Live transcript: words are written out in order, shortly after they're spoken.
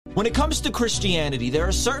When it comes to Christianity, there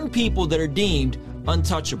are certain people that are deemed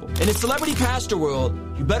untouchable. In the celebrity pastor world,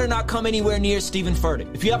 you better not come anywhere near Stephen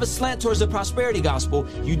Furtick. If you have a slant towards the prosperity gospel,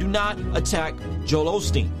 you do not attack Joel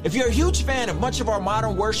Osteen. If you're a huge fan of much of our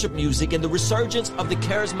modern worship music and the resurgence of the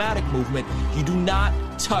charismatic movement, you do not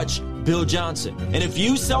touch Bill Johnson. And if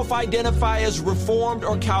you self-identify as Reformed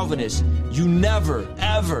or Calvinist, you never,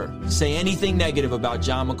 ever say anything negative about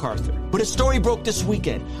John MacArthur. But a story broke this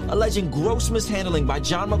weekend alleging gross mishandling by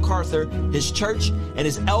John MacArthur, his church, and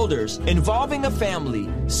his elders involving a family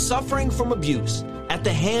suffering from abuse at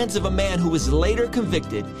the hands of a man who was later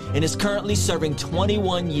convicted and is currently serving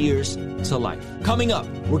 21 years to life. Coming up,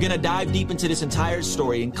 we're going to dive deep into this entire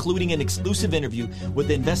story, including an exclusive interview with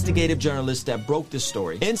the investigative journalist that broke this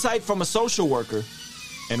story, insight from a social worker,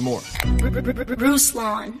 and more.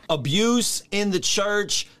 Ruslan. Abuse in the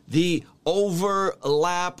church, the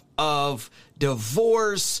overlap of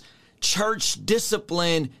divorce, church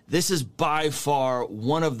discipline. This is by far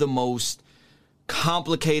one of the most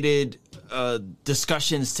complicated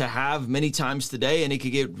discussions to have many times today, and it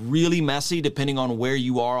could get really messy depending on where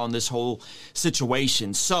you are on this whole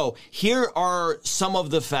situation. So here are some of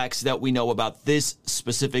the facts that we know about this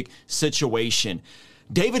specific situation.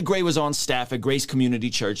 David Gray was on staff at Grace Community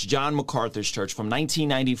Church, John MacArthur's church, from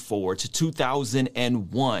 1994 to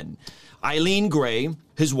 2001. Eileen Gray,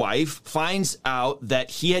 his wife, finds out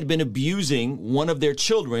that he had been abusing one of their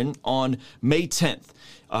children on May 10th.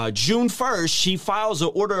 June 1st, she files an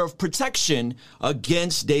order of protection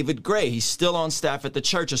against David Gray. He's still on staff at the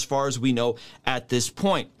church as far as we know at this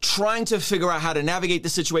point. Trying to figure out how to navigate the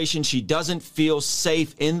situation, she doesn't feel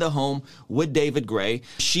safe in the home with David Gray.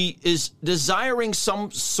 She is desiring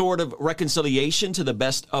some sort of reconciliation to the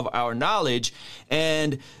best of our knowledge.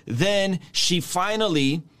 And then she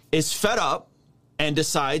finally is fed up and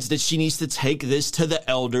decides that she needs to take this to the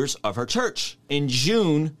elders of her church in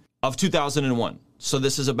June of 2001. So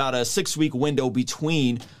this is about a 6-week window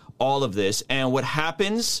between all of this. And what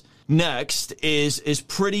happens next is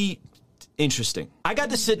pretty interesting. I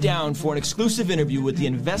got to sit down for an exclusive interview with the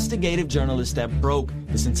investigative journalist that broke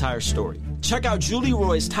this entire story. Check out Julie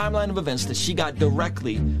Roy's timeline of events that she got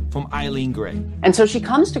directly from Eileen Gray. And so she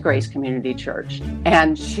comes to Grace Community Church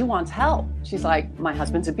and she wants help. She's like, my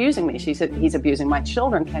husband's abusing me. She said, he's abusing my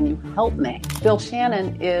children. Can you help me? Bill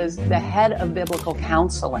Shannon is the head of biblical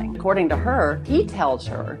counseling. According to her, he tells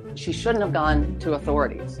her she shouldn't have gone to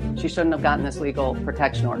authorities. She shouldn't have gotten this legal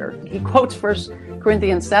protection order. He quotes 1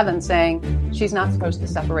 Corinthians 7 saying she's not supposed to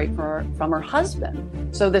separate from her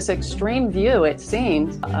husband. So this extreme view, it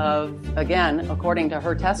seems, of, again, according to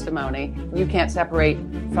her testimony, you can't separate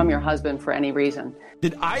from your husband for any reason.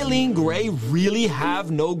 Did Eileen Gray really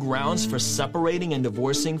have no grounds for separating and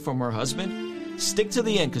divorcing from her husband? Stick to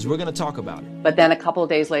the end because we're going to talk about it. But then a couple of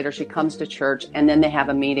days later, she comes to church and then they have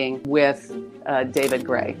a meeting with David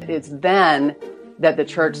Gray. It's then that the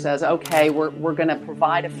church says, okay, we're going to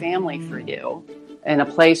provide a family for you in a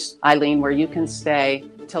place, Eileen, where you can stay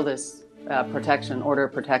till this order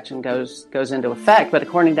of protection goes into effect. But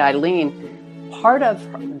according to Eileen, part of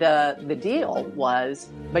the deal was,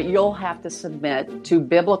 but you'll have to submit to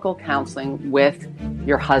biblical counseling with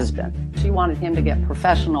your husband. She wanted him to get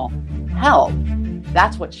professional help.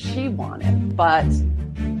 That's what she wanted. But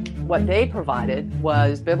what they provided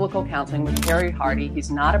was biblical counseling with Carrie Hardy. He's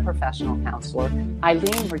not a professional counselor.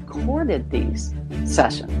 Eileen recorded these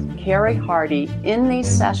sessions. Carrie Hardy, in these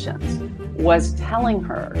sessions, was telling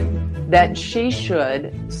her that she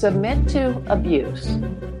should submit to abuse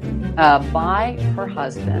by her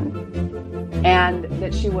husband, and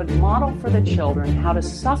that she would model for the children how to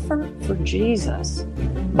suffer for Jesus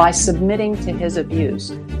by submitting to his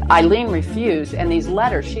abuse. Eileen refused, and these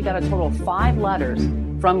letters, she got a total of 5 letters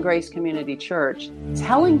from Grace Community Church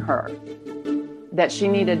telling her that she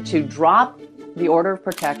needed to drop the order of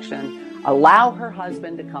protection, allow her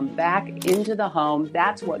husband to come back into the home.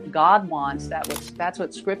 That's what God wants. That's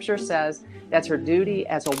what Scripture says. That's her duty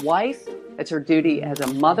as a wife. It's her duty as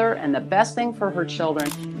a mother. And the best thing for her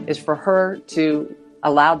children is for her to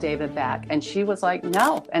allow David back. And she was like,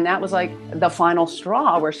 no. And that was like the final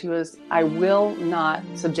straw where she was, I will not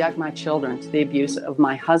subject my children to the abuse of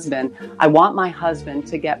my husband. I want my husband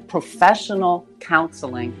to get professional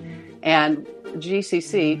counseling. And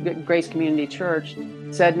GCC, Grace Community Church,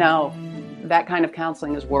 said, no, that kind of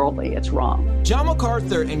counseling is worldly. It's wrong. John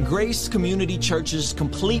MacArthur and Grace Community Church's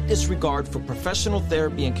complete disregard for professional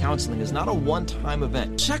therapy and counseling is not a one-time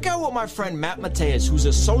event. Check out what my friend Matt Mateus, who's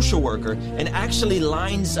a social worker and actually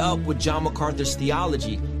lines up with John MacArthur's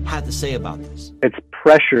theology, had to say about this. It's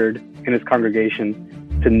pressured in his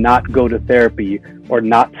congregation to not go to therapy or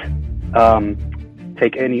not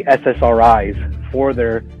take any SSRIs for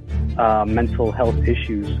their mental health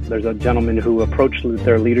issues. There's a gentleman who approached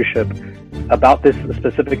their leadership about this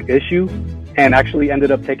specific issue and actually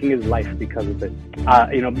ended up taking his life because of it.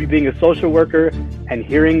 Being a social worker and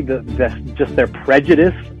hearing just their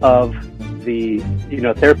prejudice of the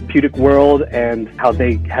therapeutic world and how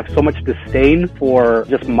they have so much disdain for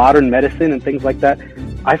just modern medicine and things like that,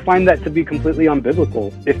 I find that to be completely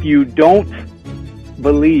unbiblical. If you don't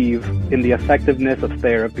believe in the effectiveness of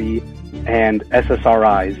therapy and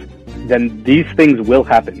SSRIs, then these things will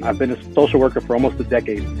happen. I've been a social worker for almost a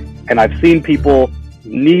decade, and I've seen people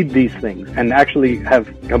need these things and actually have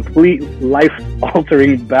complete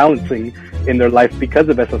life-altering balancing in their life because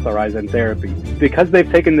of SSRIs and therapy. Because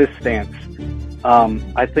they've taken this stance,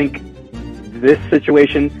 I think this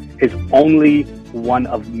situation is only one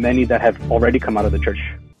of many that have already come out of the church.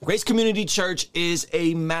 Grace Community Church is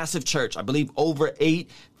a massive church. I believe over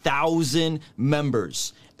 8,000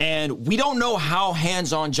 members. And we don't know how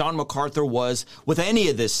hands-on John MacArthur was with any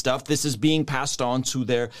of this stuff. This is being passed on to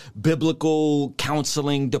their biblical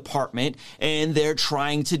counseling department, and they're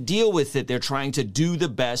trying to deal with it. They're trying to do the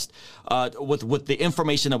best with the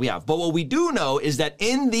information that we have. But what we do know is that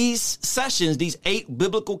in these sessions, these 8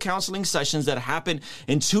 biblical counseling sessions that happened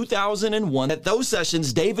in 2001, at those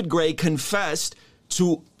sessions, David Gray confessed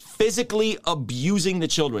to physically abusing the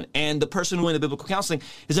children. And the person who in the biblical counseling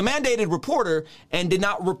is a mandated reporter and did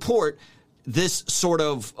not report this sort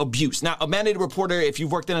of abuse. Now, a mandated reporter, if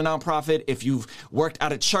you've worked in a nonprofit, if you've worked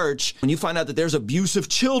at a church, when you find out that there's abuse of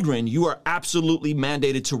children, you are absolutely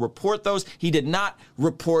mandated to report those. He did not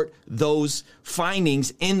report those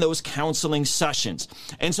findings in those counseling sessions.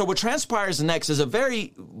 And so what transpires next is a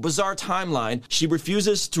very bizarre timeline. She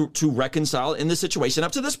refuses to reconcile in this situation.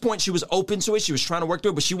 Up to this point, she was open to it. She was trying to work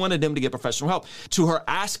through it, but she wanted him to get professional help. To her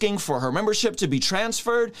asking for her membership to be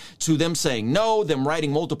transferred, to them saying no, them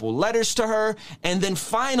writing multiple letters to her, and then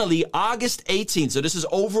finally, August 18th, so this is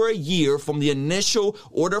over a year from the initial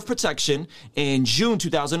order of protection in June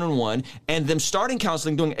 2001, and them starting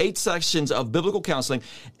counseling, doing 8 sessions of biblical counseling.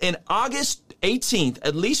 In August 18th,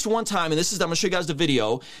 at least one time, and I'm going to show you guys the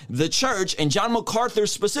video, the church, and John MacArthur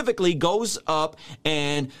specifically, goes up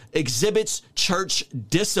and exhibits church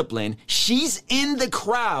discipline. She's in the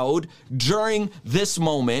crowd during this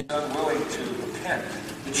moment. Unwilling to repent.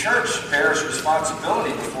 The church bears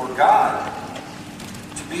responsibility before God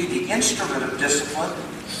to be the instrument of discipline.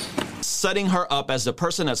 Setting her up as the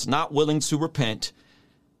person that's not willing to repent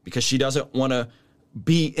because she doesn't want to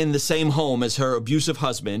be in the same home as her abusive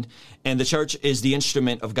husband, and the church is the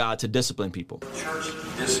instrument of God to discipline people. Church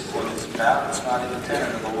discipline is about, it's not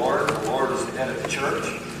independent of the Lord. The Lord is the head of the church.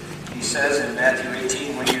 He says in Matthew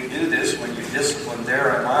 18, when you do this, when you discipline,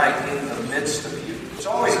 there am I in the midst of you. It's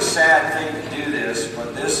always a sad thing to do this,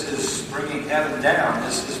 but this is bringing heaven down.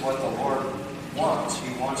 This is what the Lord wants.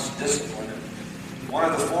 He wants discipline. And one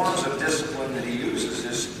of the forms of discipline that he uses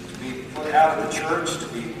is to be put out of the church, to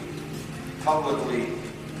be publicly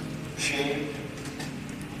shamed,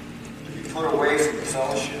 to be put away from the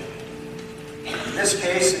fellowship. In this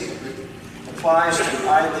case, it applies to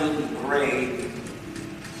Eileen Gray.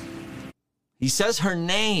 He says her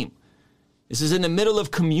name. This is in the middle of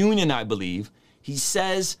communion, I believe. He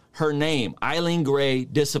says her name, Eileen Gray,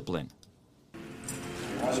 discipline.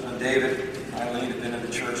 Her husband, David, Eileen had been in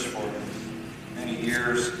the church for many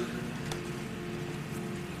years.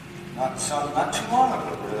 Not too long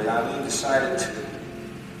ago, really. Eileen decided to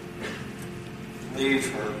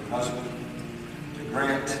leave her husband, to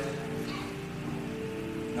grant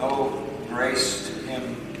no grace to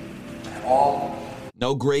him at all.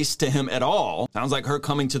 No grace to him at all. Sounds like her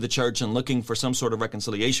coming to the church and looking for some sort of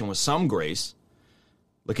reconciliation with some grace.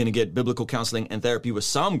 Looking to get biblical counseling and therapy with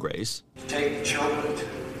some grace. To take the children, to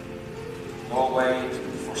go away, to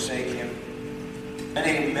forsake him.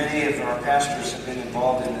 Many of our pastors have been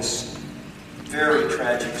involved in this very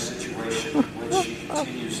tragic situation in which she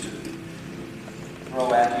continues to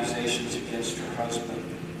throw accusations against her husband.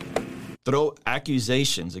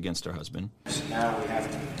 So now we have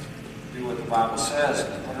to do what the Bible says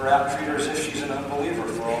and put her out, treat her as if she's an unbeliever.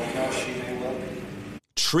 For all we know, she may well be.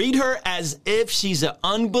 Treat her as if she's an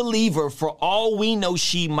unbeliever. For all we know,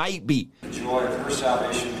 she might be. The joy of her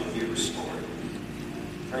salvation will be restored.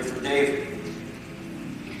 Pray for David,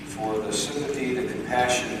 for the sympathy, the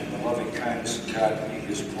compassion, and the loving kindness of God to be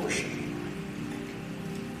his portion.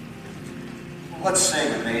 Let's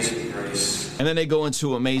sing Amazing Grace. And then they go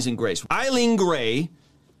into Amazing Grace. Eileen Gray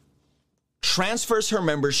transfers her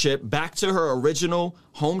membership back to her original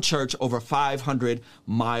home church over 500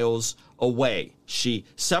 miles away. She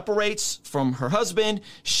separates from her husband.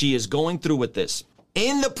 She is going through with this.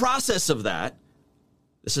 In the process of that,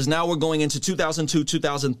 This is now we're going into 2002,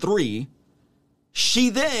 2003. She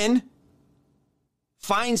then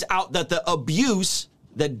finds out that the abuse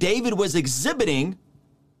that David was exhibiting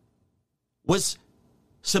was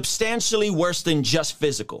substantially worse than just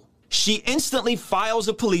physical. She instantly files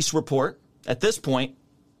a police report at this point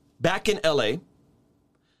back in LA.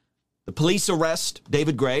 The police arrest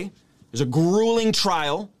David Gray. There's a grueling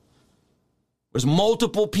trial. There's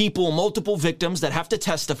multiple people, multiple victims that have to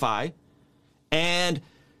testify. And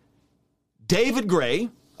David Gray,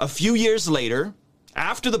 a few years later,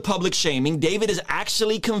 after the public shaming, David is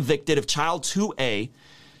actually convicted of Child 2A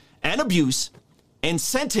and abuse and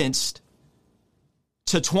sentenced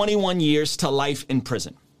to 21 years to life in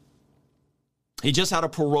prison. He just had a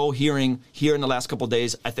parole hearing here in the last couple of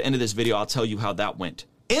days. At the end of this video, I'll tell you how that went.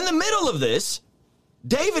 In the middle of this,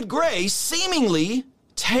 David Gray seemingly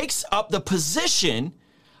takes up the position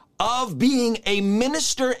of being a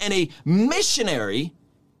minister and a missionary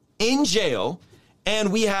in jail.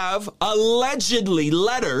 And we have allegedly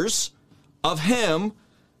letters of him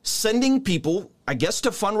sending people, I guess,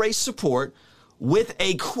 to fundraise support with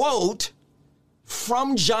a quote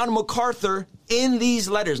from John MacArthur in these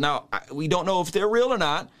letters. Now, we don't know if they're real or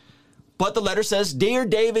not, but the letter says, "Dear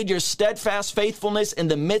David, your steadfast faithfulness in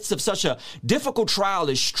the midst of such a difficult trial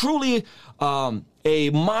is truly a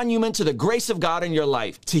monument to the grace of God in your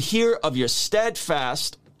life. To hear of your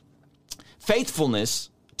steadfast faithfulness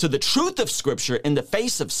to the truth of Scripture in the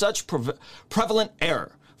face of such prevalent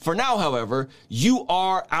error. For now, however, you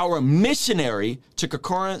are our missionary to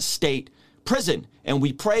Kokora State Prison, and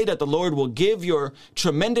we pray that the Lord will give your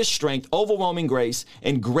tremendous strength, overwhelming grace,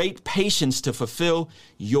 and great patience to fulfill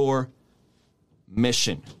your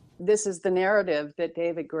mission." This is the narrative that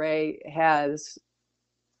David Gray has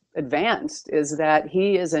advanced, is that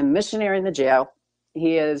he is a missionary in the jail.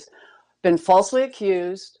 He has been falsely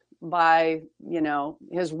accused by,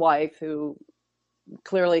 his wife, who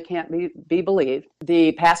clearly can't be believed.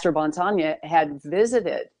 The pastor Bonzania had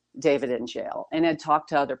visited David in jail and had talked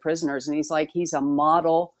to other prisoners, and he's a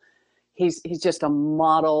model. He's just a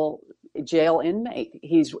model jail inmate.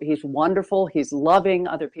 He's wonderful. He's loving.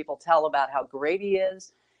 Other people tell about how great he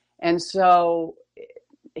is. And so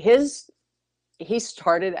he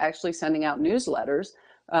started actually sending out newsletters,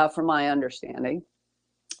 from my understanding.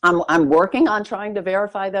 I'm working on trying to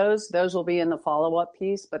verify those. Those will be in the follow-up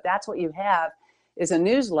piece, but that's what you have, is a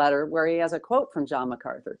newsletter where he has a quote from John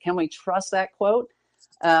MacArthur. Can we trust that quote?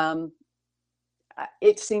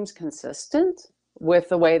 It seems consistent with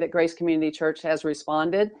the way that Grace Community Church has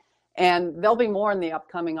responded. And there'll be more in the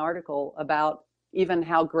upcoming article about even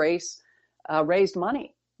how Grace raised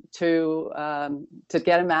money to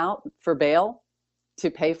get him out for bail, to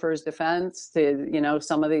pay for his defense, to,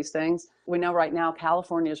 some of these things. We know right now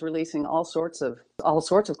California is releasing all sorts of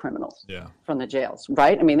criminals from the jails,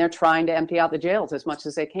 right? I mean, they're trying to empty out the jails as much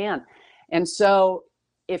as they can. And so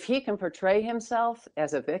if he can portray himself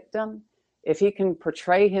as a victim, if he can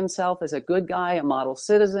portray himself as a good guy, a model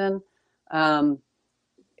citizen,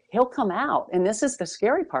 he'll come out. And this is the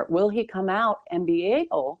scary part. Will he come out and be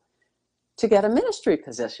able to get a ministry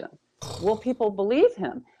position? Will people believe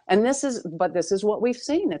him? And this is what we've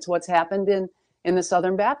seen. It's what's happened in the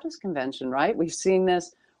Southern Baptist Convention, right? We've seen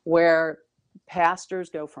this where pastors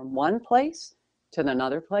go from one place to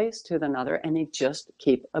another place to another, and they just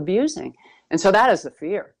keep abusing. And so that is the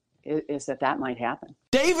fear, is that might happen.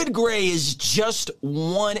 David Gray is just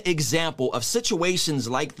one example of situations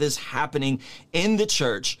like this happening in the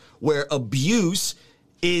church, where abuse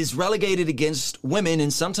is relegated against women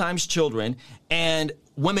and sometimes children, and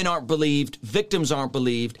women aren't believed, victims aren't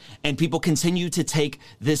believed, and people continue to take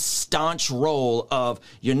this staunch role of,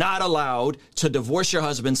 you're not allowed to divorce your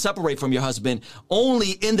husband, separate from your husband,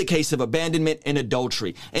 only in the case of abandonment and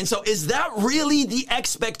adultery. And so is that really the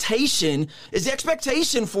expectation? Is the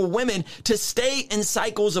expectation for women to stay in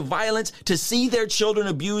cycles of violence, to see their children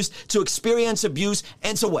abused, to experience abuse,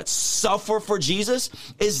 and to what? Suffer for Jesus?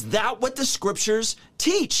 Is that what the scriptures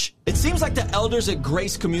teach? It seems like the elders at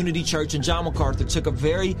Grace Community Church and John MacArthur took a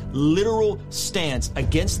very literal stance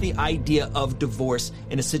against the idea of divorce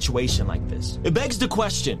in a situation like this. It begs the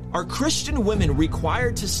question, are Christian women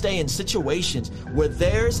required to stay in situations where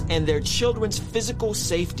theirs and their children's physical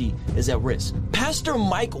safety is at risk? Pastor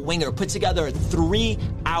Mike Winger put together a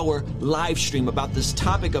 3-hour live stream about this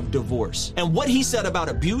topic of divorce. And what he said about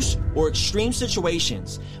abuse or extreme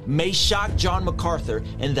situations may shock John MacArthur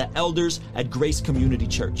and the elders at Grace Community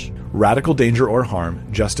Church. Radical danger or harm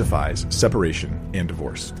justifies separation and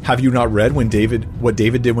divorce. Have you not read what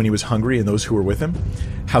David did when he was hungry and those who were with him?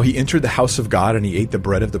 How he entered the house of God and he ate the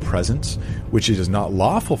bread of the presence, which it is not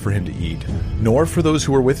lawful for him to eat, nor for those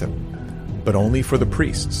who were with him. but only for the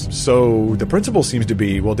priests. So the principle seems to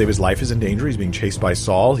be, well, David's life is in danger. He's being chased by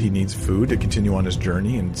Saul. He needs food to continue on his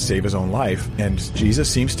journey and save his own life. And Jesus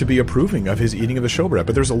seems to be approving of his eating of the showbread,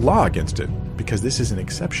 but there's a law against it because this is an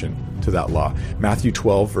exception to that law. Matthew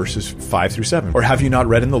 12, verses 5 through 7. Or have you not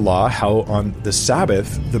read in the law how on the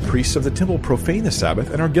Sabbath, the priests of the temple profane the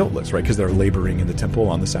Sabbath and are guiltless, right? Because they're laboring in the temple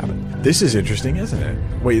on the Sabbath. This is interesting, isn't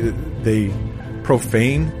it? Wait, they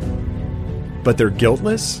profane, but they're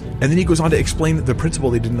guiltless? And then he goes on to explain the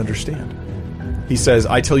principle they didn't understand. He says,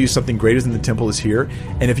 I tell you something greater than the temple is here.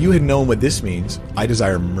 And if you had known what this means, I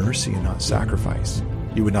desire mercy and not sacrifice,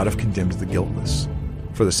 you would not have condemned the guiltless.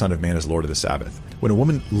 For the Son of Man is Lord of the Sabbath. When a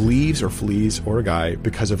woman leaves or flees, or a guy,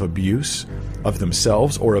 because of abuse of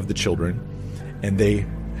themselves or of the children, and they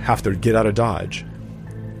have to get out of Dodge,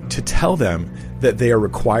 to tell them that they are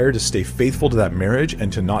required to stay faithful to that marriage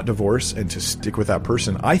and to not divorce and to stick with that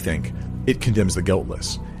person, I think it condemns the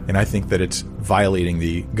guiltless. And I think that it's violating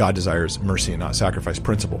the God desires mercy and not sacrifice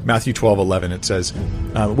principle. Matthew 12:11, it says,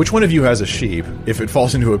 which one of you has a sheep? If it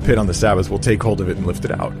falls into a pit on the Sabbath, will take hold of it and lift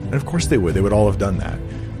it out. And of course they would. They would all have done that.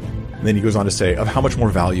 And then he goes on to say, of how much more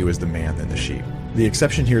value is the man than the sheep? The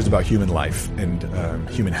exception here is about human life and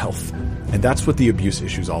human health. And that's what the abuse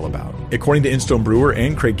issue is all about. According to Instone Brewer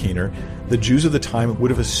and Craig Keener, the Jews of the time would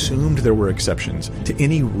have assumed there were exceptions to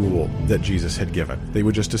any rule that Jesus had given. They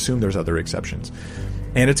would just assume there's other exceptions.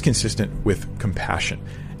 And it's consistent with compassion.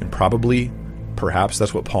 And probably, perhaps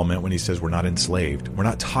that's what Paul meant when he says we're not enslaved. We're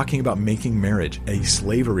not talking about making marriage a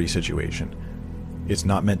slavery situation. It's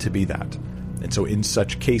not meant to be that. And so in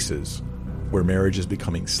such cases where marriage is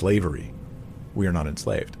becoming slavery, we are not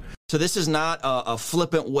enslaved. So this is not a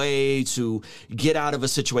flippant way to get out of a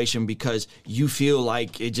situation because you feel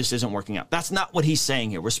like it just isn't working out. That's not what he's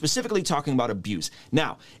saying here. We're specifically talking about abuse.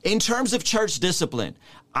 Now, in terms of church discipline,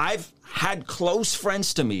 I've had close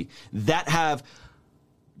friends to me that have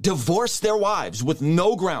divorced their wives with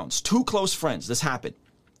no grounds. 2 close friends, this happened.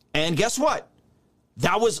 And guess what?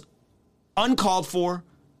 That was uncalled for,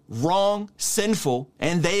 wrong, sinful,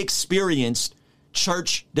 and they experienced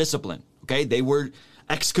church discipline. Okay, they were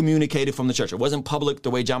excommunicated from the church. It wasn't public the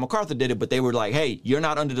way John MacArthur did it, but they were like, hey, you're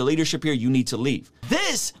not under the leadership here. You need to leave.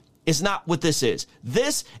 This is not what this is.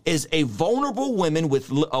 This is a vulnerable woman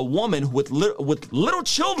with little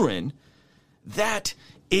children that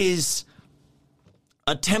is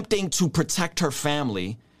attempting to protect her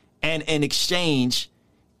family and in exchange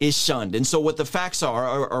is shunned. And so what the facts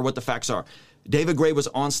are, David Gray was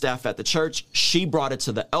on staff at the church. She brought it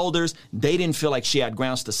to the elders. They didn't feel like she had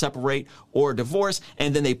grounds to separate or divorce.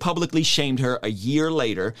 And then they publicly shamed her a year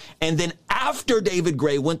later. And then after David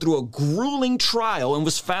Gray went through a grueling trial and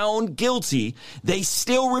was found guilty, they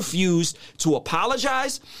still refused to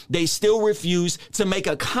apologize. They still refused to make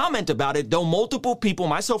a comment about it, though multiple people,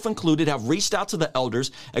 myself included, have reached out to the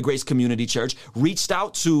elders at Grace Community Church, reached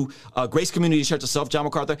out to Grace Community Church itself, John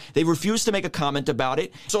MacArthur. They refused to make a comment about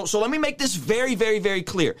it. So let me make this very, very, very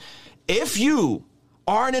clear. If you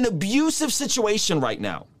are in an abusive situation right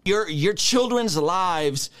now, your children's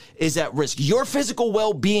lives is at risk, your physical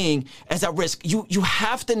well-being is at risk, you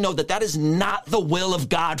have to know that that is not the will of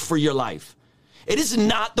God for your life. It is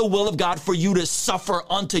not the will of God for you to suffer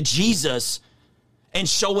unto Jesus and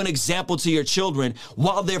show an example to your children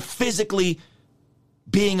while they're physically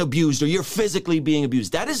being abused or you're physically being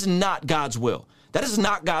abused. That is not God's will. That is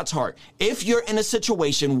not God's heart. If you're in a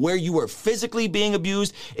situation where you are physically being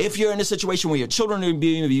abused, if you're in a situation where your children are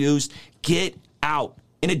being abused, get out.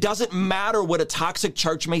 And it doesn't matter what a toxic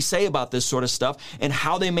church may say about this sort of stuff and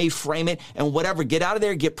how they may frame it and whatever. Get out of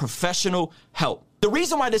there, get professional help. The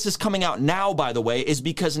reason why this is coming out now, by the way, is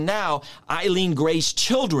because now Eileen Gray's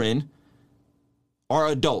children are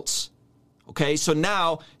adults. Okay, so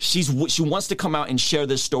now she wants to come out and share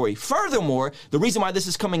this story. Furthermore, the reason why this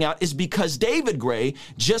is coming out is because David Gray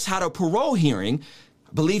just had a parole hearing,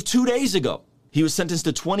 I believe 2 days ago. He was sentenced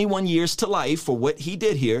to 21 years to life for what he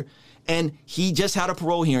did here, and he just had a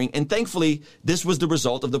parole hearing. And thankfully, this was the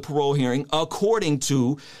result of the parole hearing. According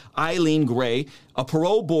to Eileen Gray, a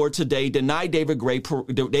parole board today denied David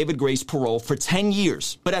Gray's parole for 10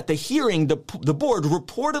 years. But at the hearing, the board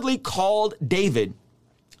reportedly called David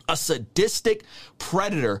a sadistic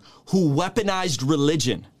predator who weaponized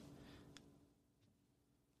religion.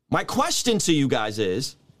 My question to you guys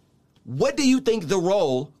is, what do you think the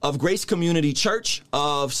role of Grace Community Church,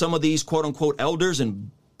 of some of these quote-unquote elders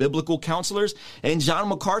and biblical counselors, and John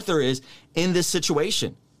MacArthur is in this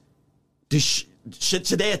situation? Should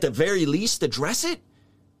they at the very least address it?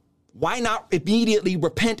 Why not immediately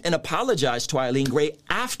repent and apologize to Eileen Gray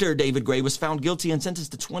after David Gray was found guilty and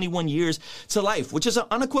sentenced to 21 years to life, which is an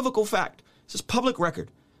unequivocal fact. This is public record.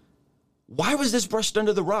 Why was this brushed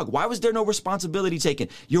under the rug? Why was there no responsibility taken?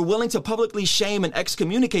 You're willing to publicly shame and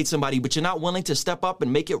excommunicate somebody, but you're not willing to step up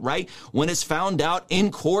and make it right when it's found out in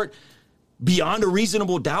court beyond a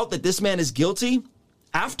reasonable doubt that this man is guilty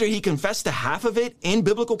after he confessed to half of it in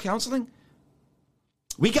biblical counseling?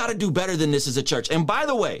 We got to do better than this as a church. And by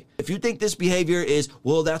the way, if you think this behavior is,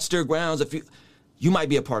 well, that's their grounds, you might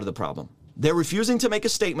be a part of the problem. They're refusing to make a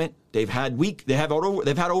statement. They've had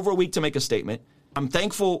over a week to make a statement. I'm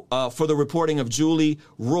thankful for the reporting of Julie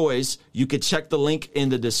Roys. You could check the link in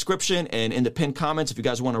the description and in the pinned comments if you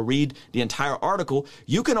guys want to read the entire article.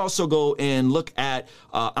 You can also go and look at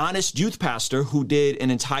Honest Youth Pastor, who did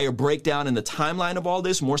an entire breakdown in the timeline of all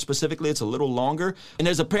this. More specifically, it's a little longer. And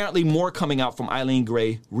there's apparently more coming out from Eileen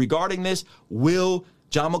Gray regarding this. Will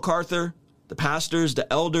John MacArthur, the pastors,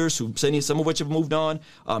 the elders, some of which have moved on,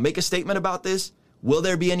 make a statement about this? Will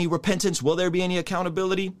there be any repentance? Will there be any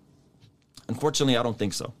accountability? Unfortunately, I don't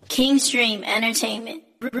think so. Kingstream Entertainment.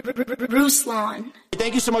 Ruslan.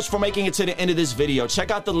 Thank you so much for making it to the end of this video.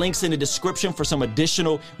 Check out the links in the description for some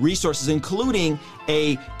additional resources, including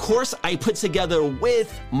a course I put together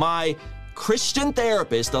with my Christian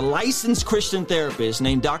therapist, a licensed Christian therapist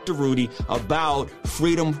named Dr. Rudy, about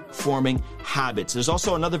freedom-forming habits. There's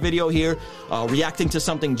also another video here reacting to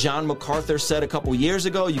something John MacArthur said a couple years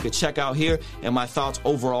ago. You could check out here, and my thoughts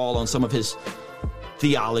overall on some of his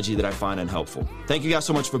theology that I find unhelpful. Thank you guys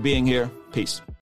so much for being here. Peace.